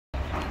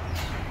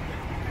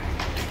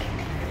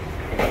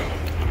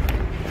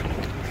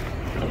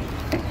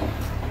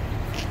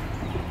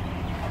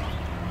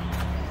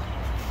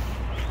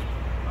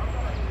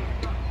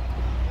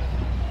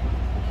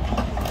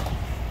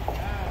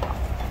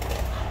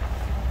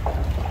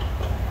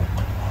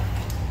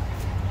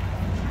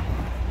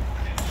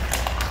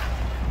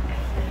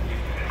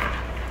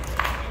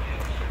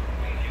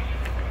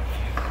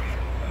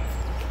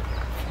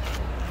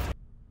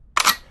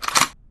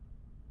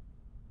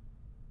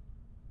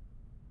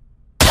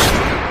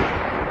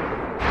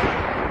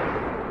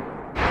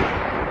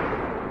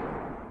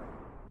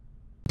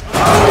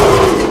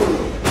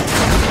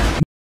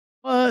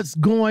What's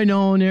going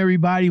on,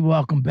 everybody?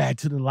 Welcome back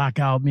to the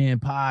Lockoutmen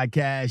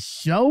podcast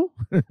show.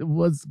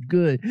 What's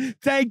good?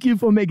 Thank you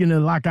for making the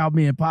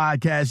Lockoutmen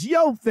podcast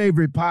your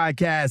favorite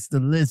podcast to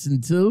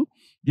listen to.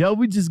 Yo,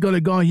 we're just going to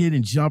go ahead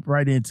and jump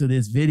right into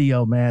this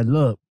video, man.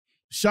 Look,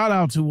 shout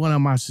out to one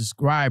of my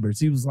subscribers.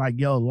 He was like,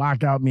 yo,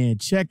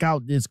 Lockoutmen, check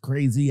out this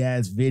crazy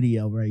ass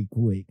video right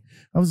quick.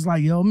 I was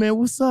like, yo, man,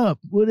 what's up?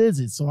 What is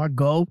it? So I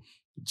go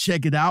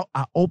check it out.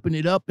 I open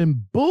it up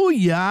and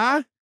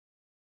booyah.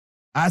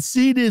 I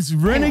see this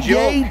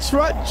renegade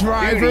truck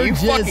driver. Dude, are you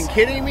just fucking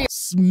kidding me?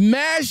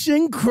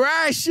 Smashing,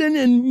 crashing,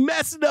 and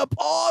messing up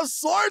all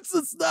sorts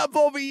of stuff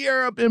over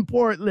here up in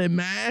Portland,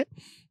 man.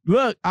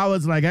 Look, I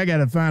was like, I got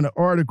to find an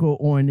article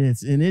on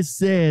this. And it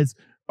says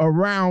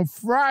around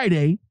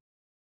Friday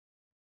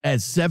at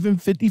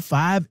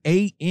 7:55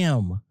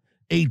 a.m.,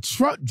 a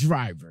truck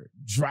driver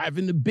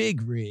driving the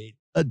big rig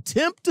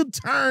attempt to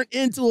turn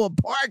into a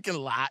parking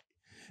lot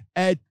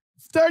at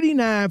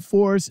 39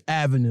 Forest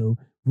Avenue,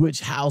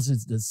 which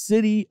houses the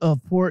City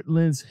of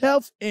Portland's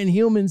Health and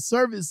Human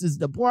Services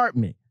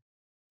Department.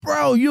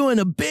 Bro, you in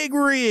a big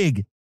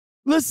rig.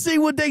 Let's see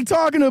what they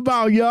talking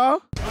about,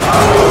 y'all.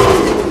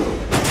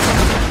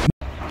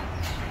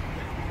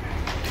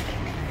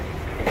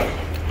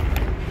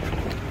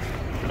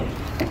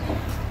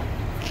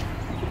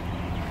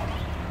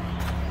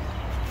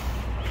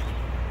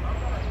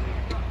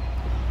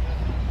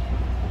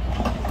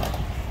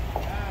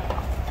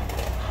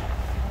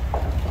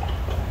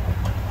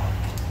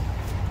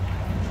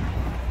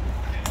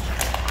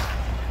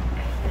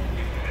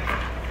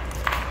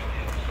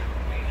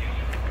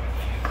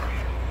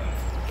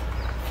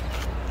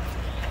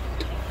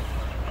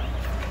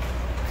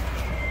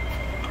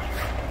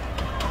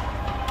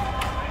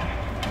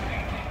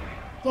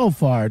 So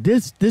far,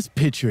 this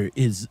picture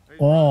is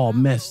all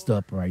messed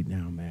up right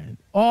now, man.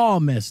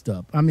 All messed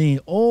up. I mean,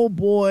 old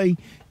boy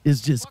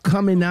is just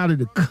coming out of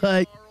the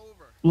cut.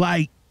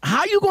 Like,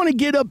 how you gonna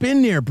get up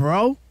in there,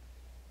 bro?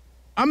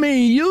 I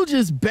mean, you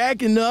just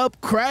backing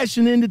up,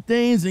 crashing into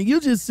things, and you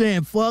just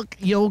saying, fuck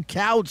your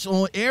couch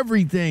on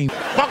everything.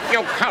 Fuck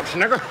your couch,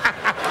 nigga.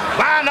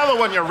 Buy another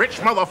one, you rich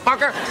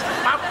motherfucker.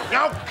 Fuck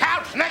your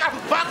couch, nigga.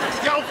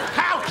 Fuck your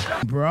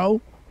couch.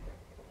 Bro.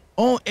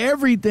 On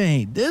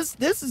everything. This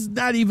is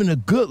not even a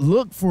good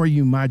look for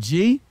you, my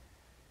G.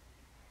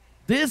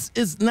 This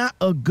is not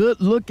a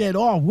good look at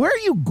all. Where are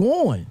you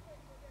going?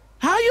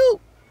 How you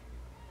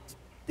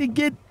to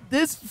get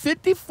this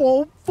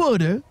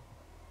 54-footer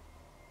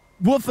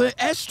with an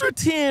extra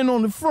 10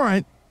 on the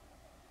front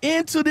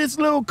into this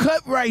little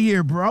cut right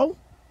here, bro?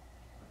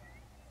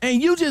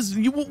 And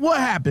what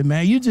happened,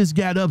 man? You just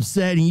got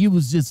upset and you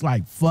was just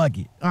like, fuck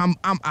it. I'm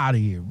out of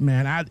here,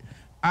 man.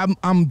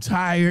 I'm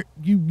tired.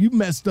 You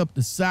messed up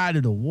the side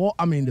of the wall.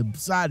 I mean, the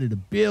side of the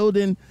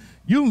building.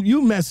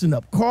 You messing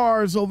up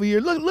cars over here.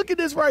 Look at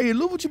this right here.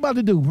 Look what you about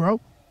to do, bro.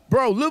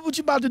 Bro, look what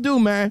you about to do,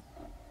 man.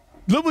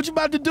 Look what you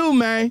about to do,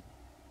 man.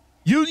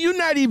 You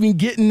not even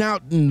getting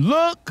out and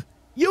look.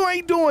 You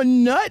ain't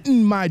doing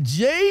nothing, my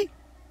G.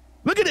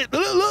 Look at it.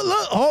 Look.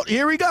 Oh,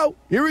 here we go.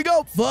 Here we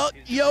go. Fuck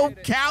your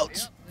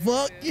couch.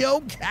 Fuck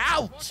your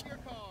couch.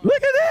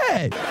 Look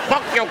at that.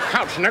 Fuck your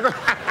couch, nigga.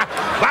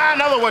 Buy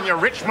another one, you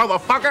rich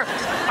motherfucker.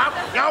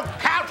 Fuck your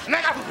couch,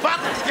 nigga.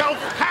 Fuck your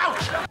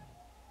couch.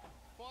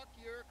 Fuck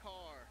your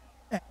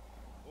car.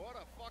 What a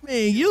fuck.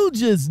 Man, you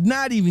just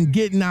not even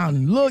getting out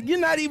and look. You're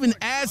not even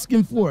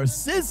asking for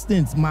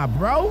assistance, my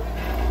bro.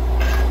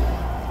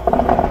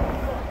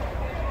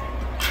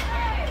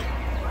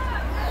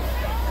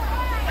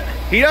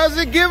 He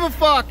doesn't give a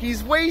fuck.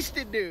 He's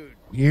wasted, dude.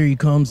 Here he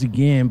comes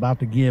again, about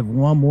to give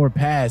one more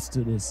pass to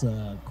this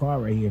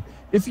car right here.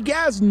 If you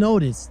guys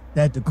notice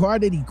that the car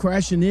that he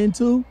crashing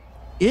into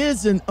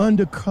is an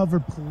undercover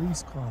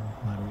police car,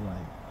 by the way.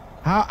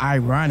 How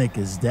ironic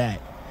is that?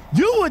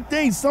 You would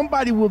think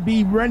somebody would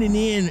be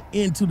running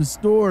into the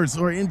stores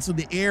or into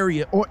the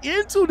area or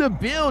into the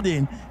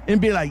building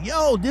and be like,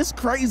 yo, this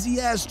crazy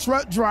ass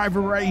truck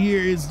driver right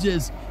here is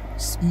just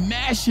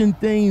smashing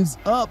things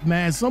up,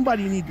 man.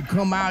 Somebody need to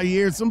come out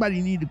here.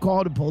 Somebody need to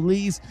call the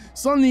police.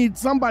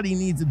 Somebody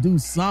needs to do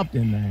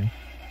something, man.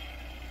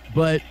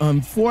 But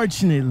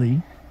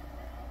unfortunately,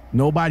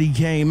 nobody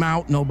came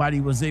out. Nobody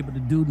was able to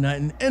do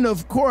nothing. And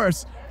of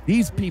course,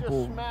 these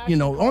people, you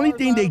know, only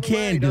thing they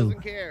can do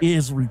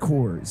is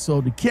record.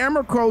 So the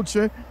camera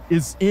culture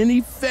is in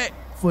effect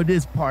for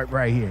this part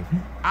right here.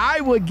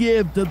 I would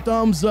give the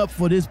thumbs up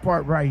for this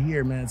part right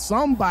here, man.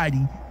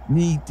 Somebody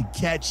need to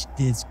catch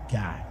this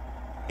guy.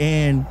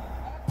 And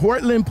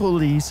Portland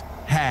police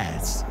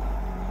has.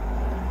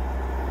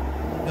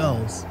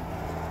 Goes.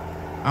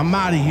 I'm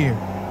out of here.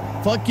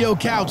 Fuck your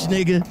couch,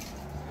 nigga.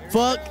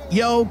 Fuck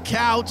your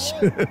couch.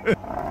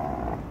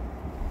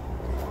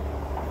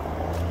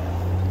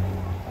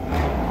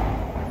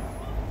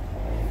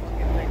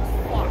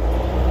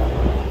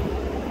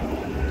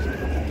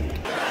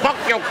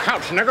 Fuck your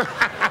couch, nigga.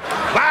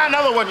 Buy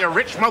another one, you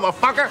rich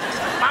motherfucker.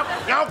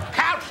 Fuck your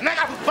couch,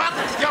 nigga. Fuck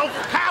your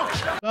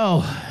couch.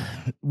 Oh,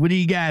 What do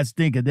you guys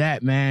think of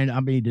that, man? I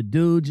mean, the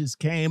dude just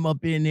came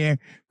up in there,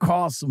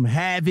 caused some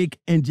havoc,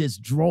 and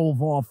just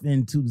drove off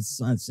into the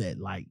sunset.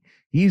 Like,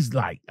 he's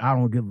like, I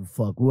don't give a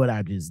fuck what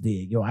I just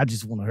did. Yo, I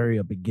just want to hurry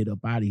up and get up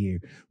out of here.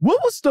 What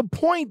was the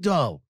point,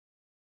 though?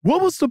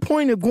 What was the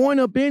point of going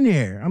up in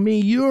there? I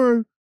mean,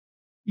 you're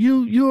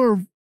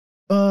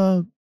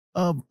a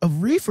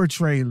reefer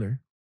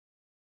trailer.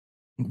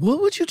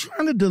 What were you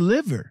trying to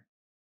deliver?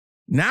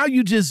 Now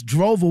you just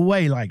drove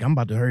away like, I'm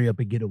about to hurry up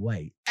and get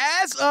away.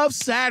 As of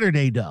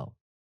Saturday, though,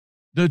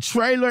 the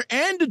trailer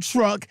and the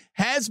truck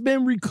has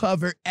been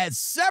recovered at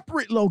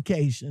separate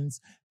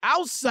locations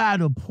outside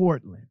of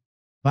Portland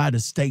by the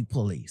state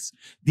police.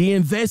 The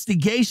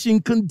investigation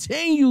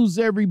continues,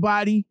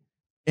 everybody,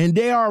 and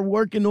they are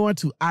working on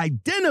to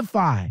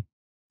identify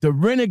the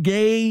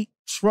renegade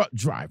truck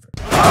driver.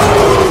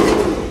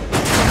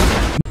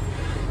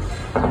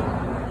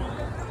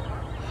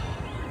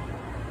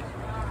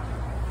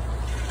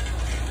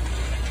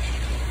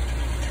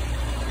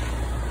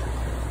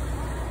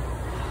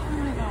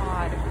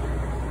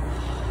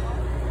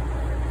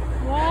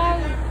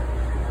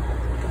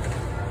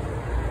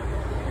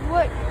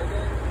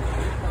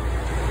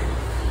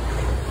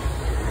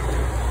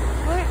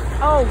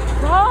 Oh,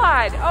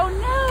 God. Oh,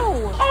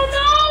 no. Oh,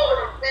 no.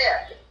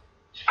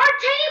 Our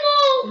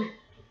table.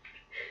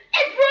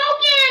 It's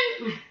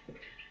broken.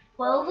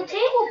 Well, the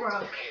table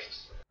broke.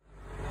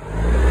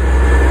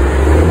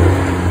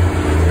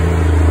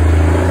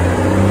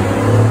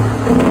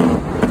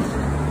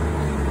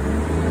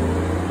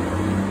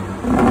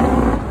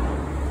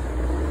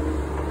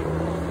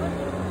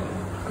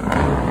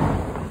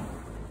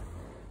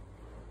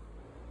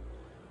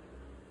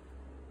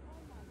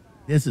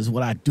 This is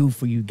what I do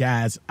for you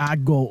guys. I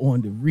go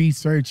on the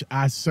research,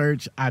 I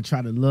search, I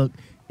try to look,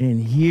 and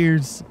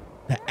here's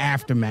the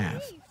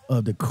aftermath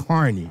of the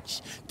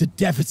carnage, the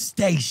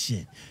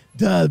devastation,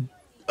 the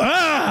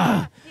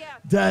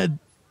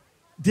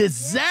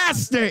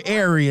disaster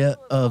area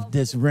of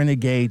this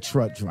renegade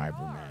truck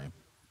driver, man.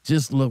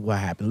 Just look what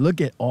happened.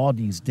 Look at all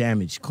these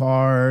damaged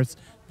cars,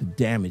 the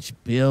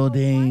damaged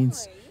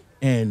buildings,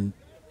 and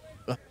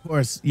of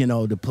course, you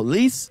know, the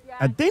police.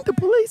 I think the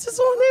police is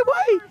on their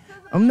way.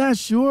 I'm not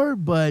sure,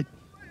 but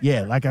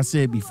yeah, like I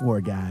said before,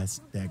 guys,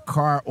 that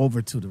car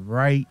over to the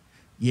right,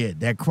 yeah,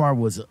 that car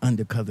was an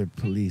undercover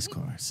police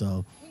car.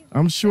 So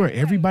I'm sure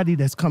everybody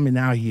that's coming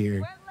out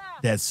here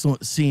that's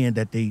seeing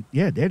that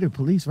they're the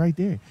police right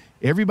there.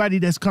 Everybody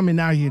that's coming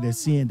out here that's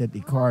seeing that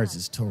the cars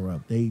is tore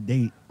up,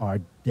 they are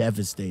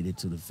devastated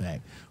to the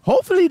fact.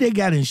 Hopefully they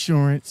got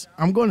insurance.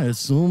 I'm going to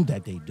assume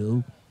that they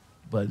do.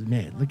 But,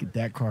 man, look at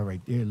that car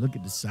right there. Look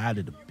at the side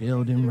of the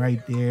building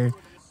right there.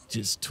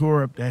 Just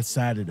tore up that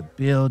side of the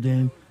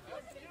building,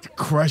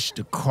 crushed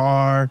the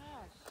car,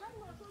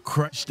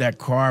 crushed that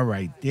car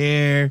right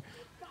there.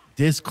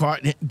 This car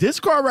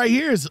right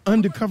here is an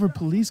undercover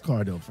police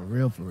car, though, for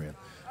real, for real.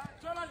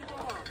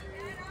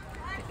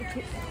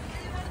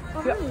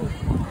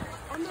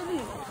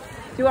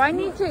 Do I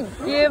need to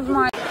give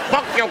my...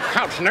 Fuck your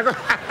couch, nigga.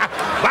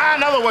 Buy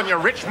another one, you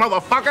rich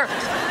motherfucker.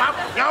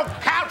 Fuck your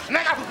couch,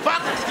 nigga.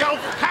 Fuck your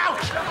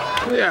couch.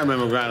 Yeah, I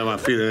remember grinding my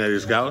feet in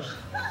Eddie's couch.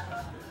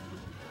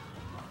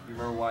 You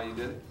remember why you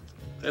did it?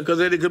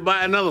 Because Eddie could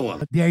buy another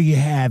one. There you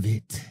have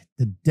it.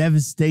 The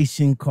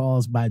devastation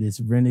caused by this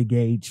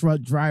renegade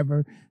truck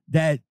driver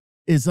that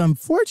is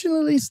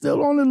unfortunately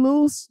still on the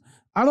loose.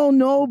 I don't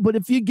know, but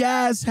if you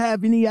guys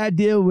have any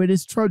idea where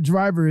this truck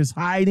driver is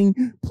hiding,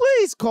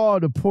 please call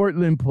the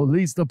Portland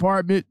Police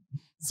Department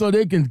so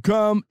they can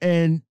come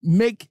and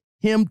make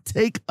him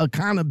take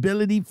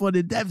accountability for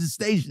the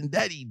devastation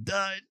that he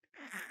done.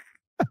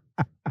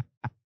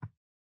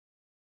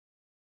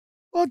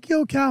 Fuck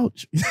your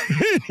couch.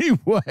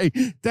 Anyway,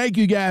 thank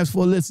you guys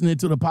for listening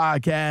to the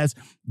podcast.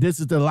 This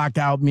is the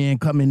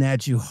Lockoutmen coming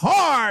at you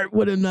hard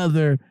with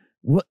another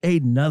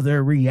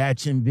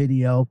reaction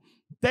video.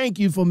 Thank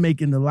you for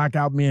making the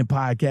Lockoutmen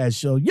podcast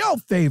show your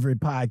favorite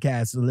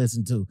podcast to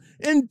listen to.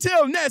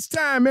 Until next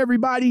time,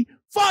 everybody,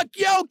 fuck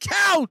your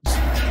couch.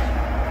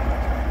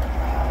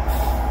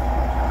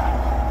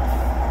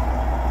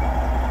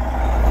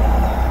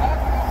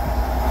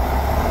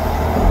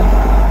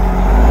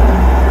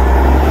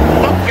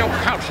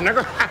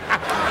 Nigga.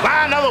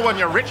 Buy another one,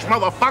 you rich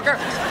motherfucker.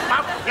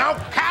 Fuck your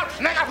couch,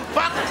 nigga.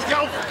 Fuck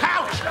your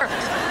couch.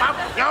 Fuck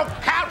your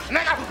couch,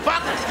 nigga.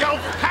 Fuck your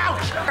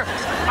couch.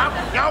 Fuck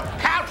your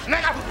couch,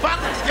 nigga. Fuck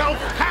your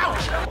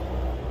couch.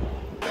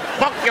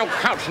 Fuck your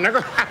couch,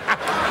 nigga.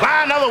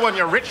 Buy another one,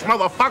 you rich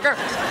motherfucker.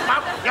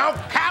 Fuck your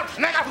couch,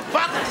 nigga.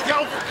 Fuck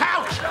your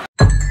couch.